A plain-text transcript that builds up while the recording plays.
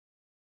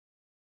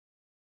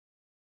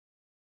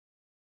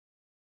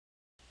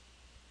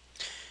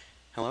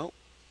Hello,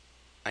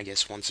 I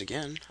guess once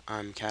again,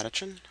 I'm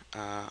Katachin.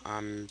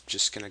 I'm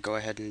just going to go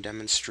ahead and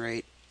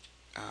demonstrate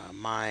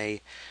my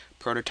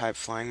prototype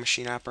flying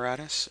machine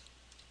apparatus,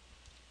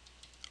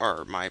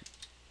 or my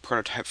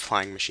prototype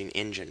flying machine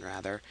engine,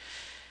 rather.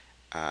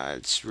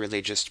 It's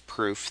really just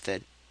proof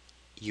that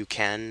you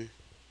can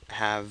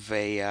have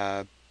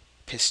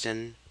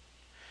piston,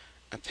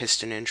 a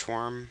piston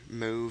inchworm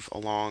move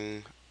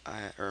along,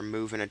 or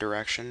move in a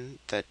direction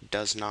that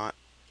does not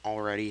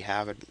already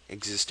have an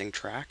existing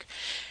track.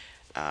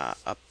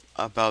 Up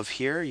above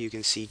here, you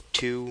can see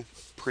two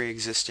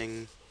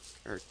pre-existing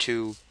or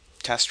two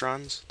test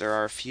runs. There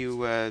are a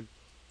few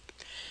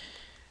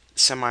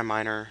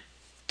semi-minor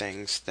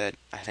things that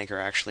I think are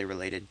actually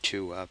related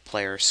to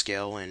player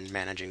skill and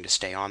managing to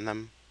stay on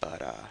them.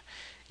 But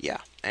yeah,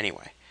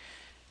 anyway.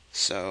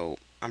 So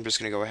I'm just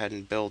going to go ahead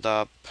and build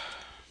up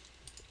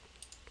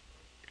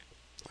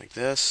like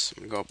this.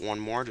 I'm going to go up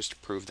one more just to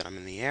prove that I'm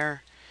in the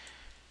air.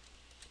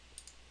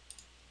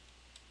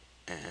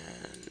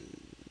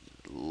 And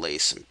lay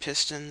some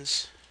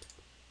pistons.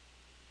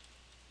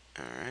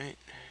 Alright,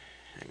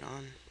 hang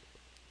on.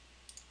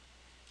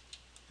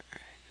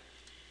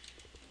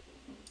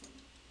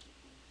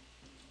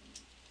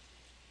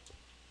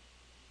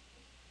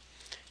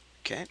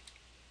 Okay,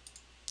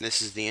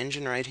 this is the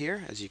engine right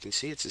here. As you can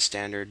see, it's a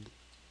standard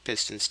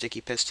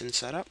sticky piston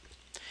setup.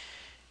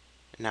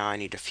 Now I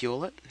need to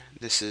fuel it.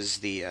 This is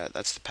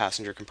that's the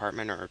passenger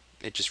compartment, or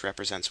it just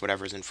represents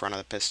whatever's in front of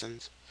the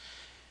pistons.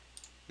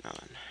 Now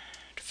then,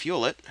 to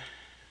fuel it,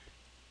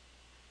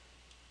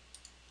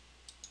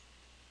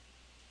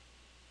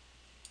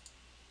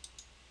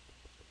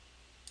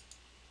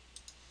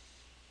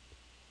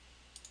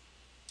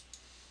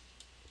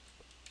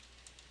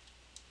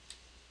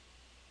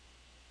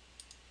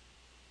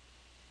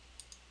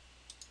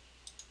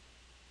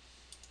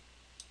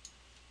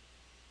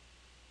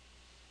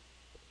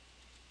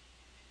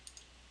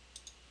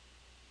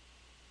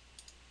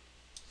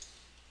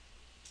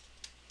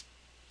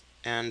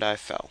 and I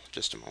fell.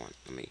 Just a moment.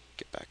 Let me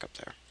get back up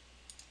there.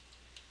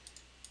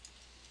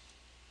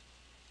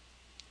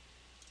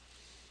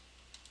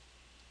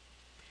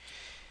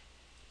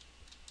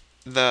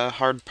 The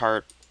hard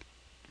part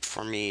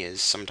for me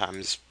is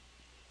sometimes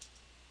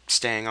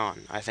staying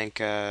on. I think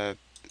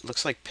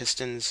looks like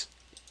pistons,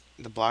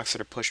 the blocks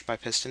that are pushed by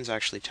pistons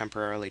actually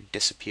temporarily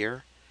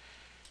disappear.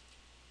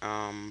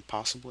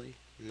 Possibly.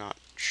 I'm not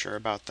sure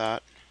about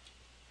that.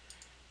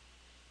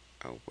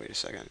 Oh, wait a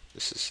second.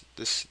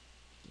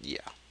 Yeah.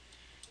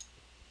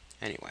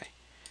 Anyway.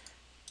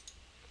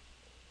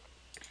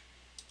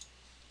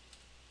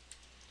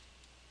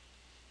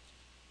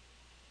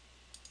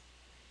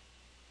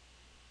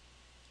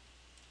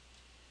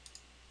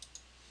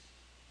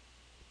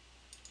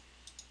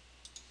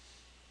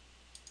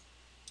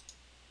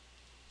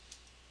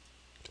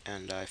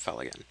 And I fell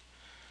again.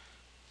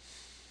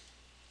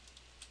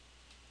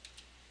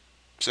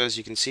 So as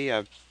you can see,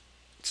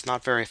 it's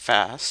not very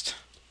fast,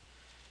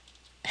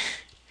 and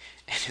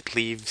it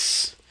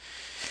leaves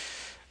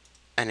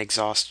an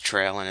exhaust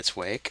trail in its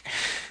wake.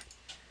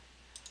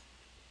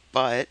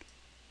 But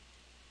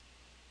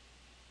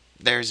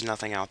there's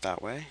nothing out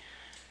that way,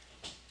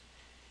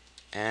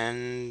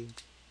 and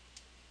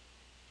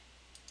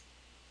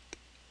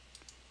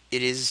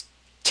it is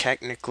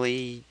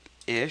technically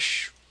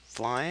ish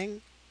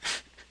flying.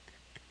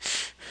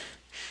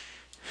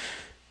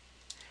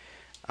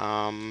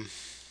 Um,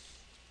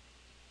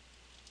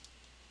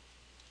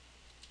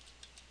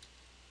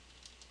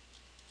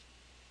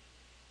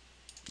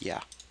 yeah,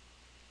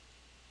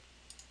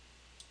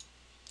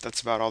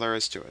 that's about all there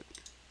is to it.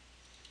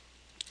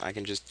 I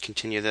can just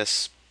continue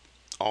this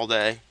all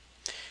day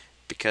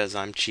because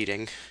I'm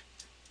cheating.